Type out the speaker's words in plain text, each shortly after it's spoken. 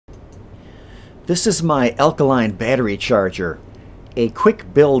This is my Alkaline battery charger, a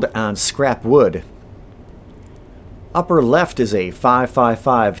quick build on scrap wood. Upper left is a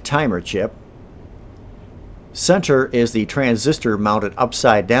 555 timer chip. Center is the transistor mounted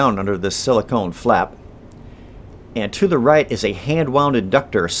upside down under this silicone flap. And to the right is a hand-wound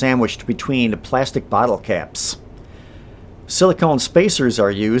inductor sandwiched between plastic bottle caps. Silicone spacers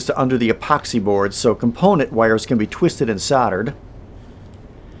are used under the epoxy board so component wires can be twisted and soldered.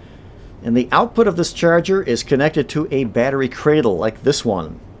 And the output of this charger is connected to a battery cradle like this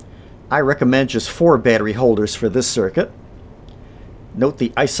one. I recommend just 4 battery holders for this circuit. Note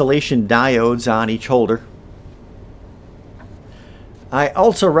the isolation diodes on each holder. I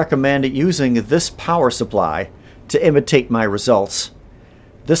also recommend using this power supply to imitate my results.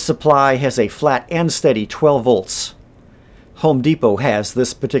 This supply has a flat and steady 12 volts. Home Depot has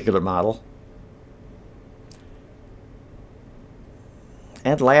this particular model.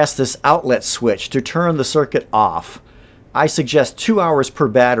 And last, this outlet switch to turn the circuit off. I suggest 2 hours per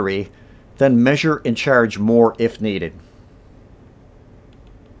battery, then measure and charge more if needed.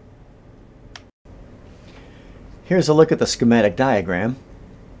 Here's a look at the schematic diagram.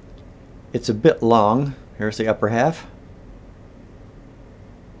 It's a bit long. Here's the upper half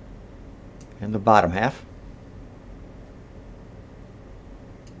and the bottom half.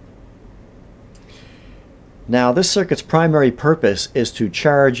 Now this circuit's primary purpose is to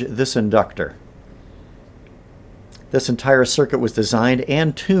charge this inductor. This entire circuit was designed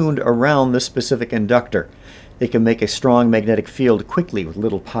and tuned around this specific inductor. It can make a strong magnetic field quickly with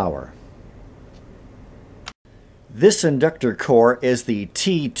little power. This inductor core is the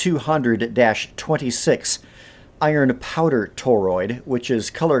T200-26 iron powder toroid, which is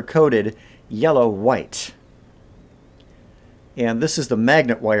color-coded yellow-white. And this is the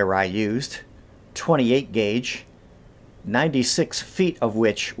magnet wire I used. 28 gauge, 96 feet of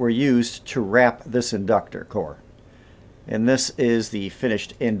which were used to wrap this inductor core. And this is the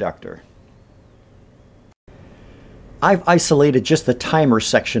finished inductor. I've isolated just the timer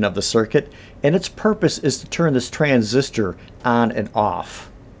section of the circuit, and its purpose is to turn this transistor on and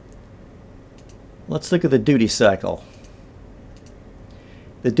off. Let's look at the duty cycle.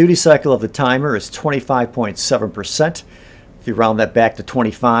 The duty cycle of the timer is 25.7%. If you round that back to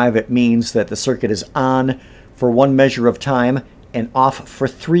 25, it means that the circuit is on for 1 measure of time and off for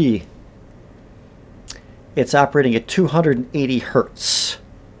 3. It's operating at 280 Hertz.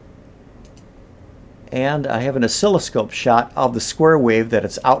 And I have an oscilloscope shot of the square wave that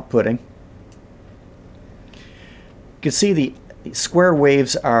it's outputting. You can see the square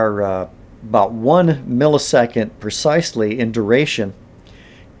waves are about 1 millisecond precisely in duration,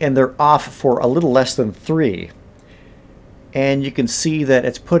 and they're off for a little less than 3. And you can see that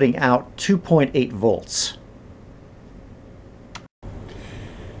it's putting out 2.8 volts.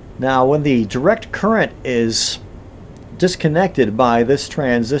 Now when the direct current is disconnected by this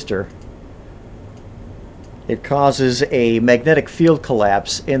transistor, it causes a magnetic field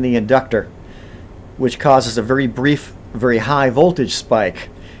collapse in the inductor, which causes a very brief, very high voltage spike.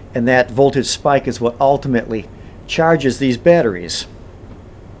 And that voltage spike is what ultimately charges these batteries.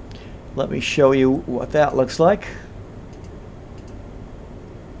 Let me show you what that looks like.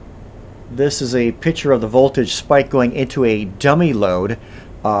 This is a picture of the voltage spike going into a dummy load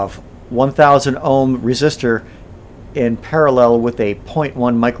of 1000 ohm resistor in parallel with a 0.1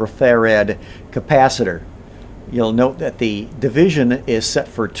 microfarad capacitor. You'll note that the division is set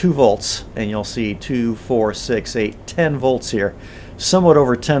for 2 volts, and you'll see 2, 4, 6, 8, 10 volts here, somewhat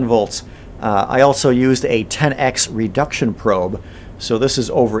over 10 volts. I also used a 10x reduction probe, so this is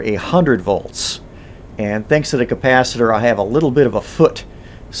over 100 volts. And thanks to the capacitor, I have a little bit of a foot,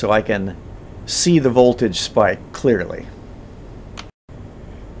 so I can see the voltage spike clearly.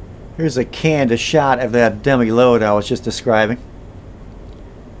 Here's a candid shot of that dummy load I was just describing,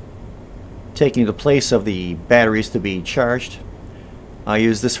 taking the place of the batteries to be charged. I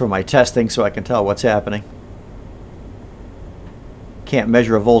use this for my testing so I can tell what's happening. Can't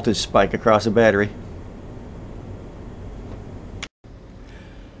measure a voltage spike across a battery.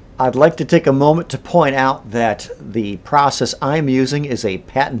 I'd like to take a moment to point out that the process I'm using is a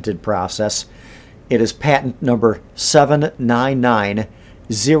patented process. It is patent number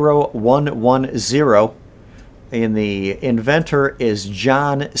 799010, and the inventor is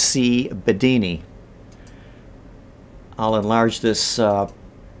John C. Bedini. I'll enlarge this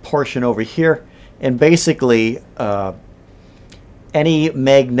portion over here, and basically any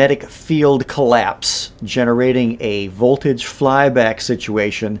magnetic field collapse generating a voltage flyback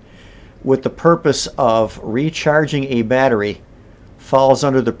situation with the purpose of recharging a battery falls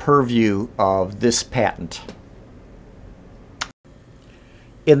under the purview of this patent.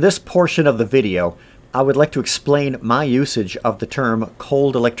 In this portion of the video, I would like to explain my usage of the term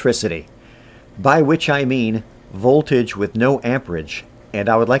cold electricity, by which I mean voltage with no amperage, and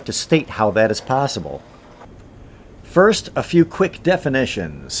I would like to state how that is possible. First, a few quick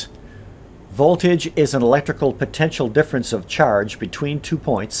definitions. Voltage is an electrical potential difference of charge between 2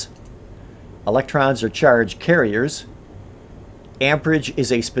 points. Electrons are charge carriers. Amperage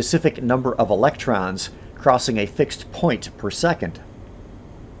is a specific number of electrons crossing a fixed point per second.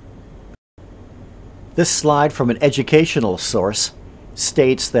 This slide from an educational source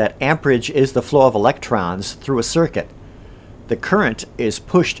states that amperage is the flow of electrons through a circuit. The current is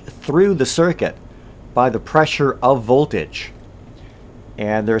pushed through the circuit by the pressure of voltage.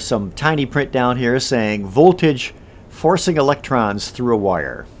 And there's some tiny print down here saying voltage forcing electrons through a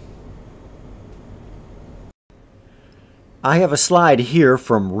wire. I have a slide here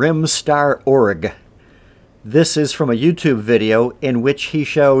from rimstar.org. This is from a YouTube video in which he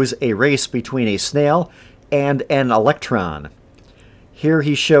shows a race between a snail and an electron. Here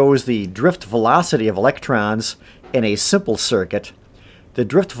he shows the drift velocity of electrons in a simple circuit. The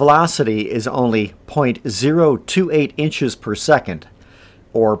drift velocity is only 0.028 inches per second,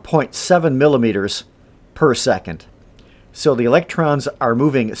 or 0.7 millimeters per second. So the electrons are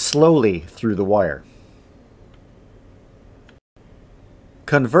moving slowly through the wire.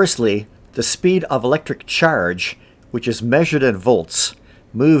 Conversely, the speed of electric charge, which is measured in volts,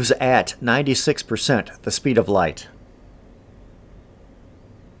 moves at 96% the speed of light.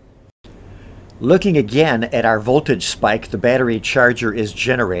 Looking again at our voltage spike the battery charger is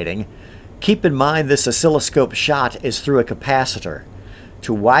generating, keep in mind this oscilloscope shot is through a capacitor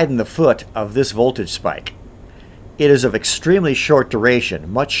to widen the foot of this voltage spike. It is of extremely short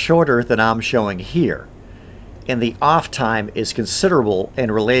duration, much shorter than I'm showing here, and the off time is considerable in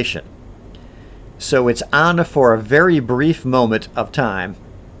relation. So it's on for a very brief moment of time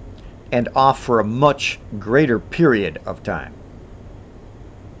and off for a much greater period of time.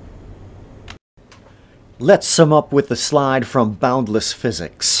 Let's sum up with the slide from Boundless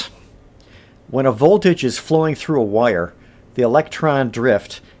Physics. When a voltage is flowing through a wire, the electron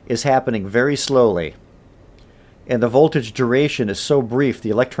drift is happening very slowly, and the voltage duration is so brief the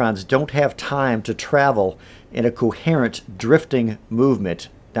electrons don't have time to travel in a coherent drifting movement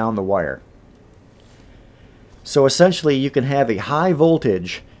down the wire. So essentially you can have a high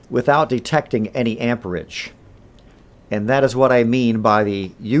voltage without detecting any amperage. And that is what I mean by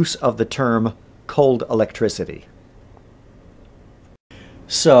the use of the term cold electricity.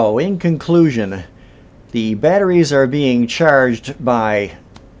 So in conclusion, the batteries are being charged by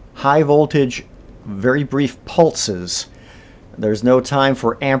high voltage, very brief pulses. There's no time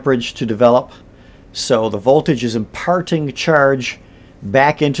for amperage to develop, so the voltage is imparting charge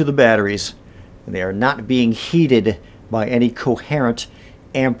back into the batteries, and they are not being heated by any coherent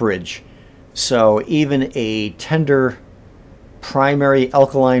amperage. So even a tender primary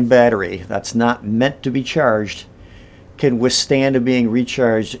alkaline battery that's not meant to be charged can withstand being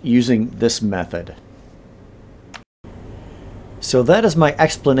recharged using this method. So that is my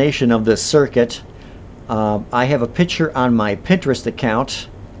explanation of this circuit. I have a picture on my Pinterest account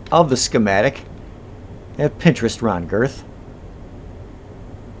of the schematic at Pinterest Ron Gerth.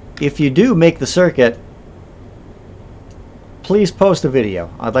 If you do make the circuit, please post a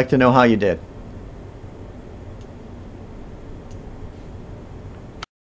video. I'd like to know how you did.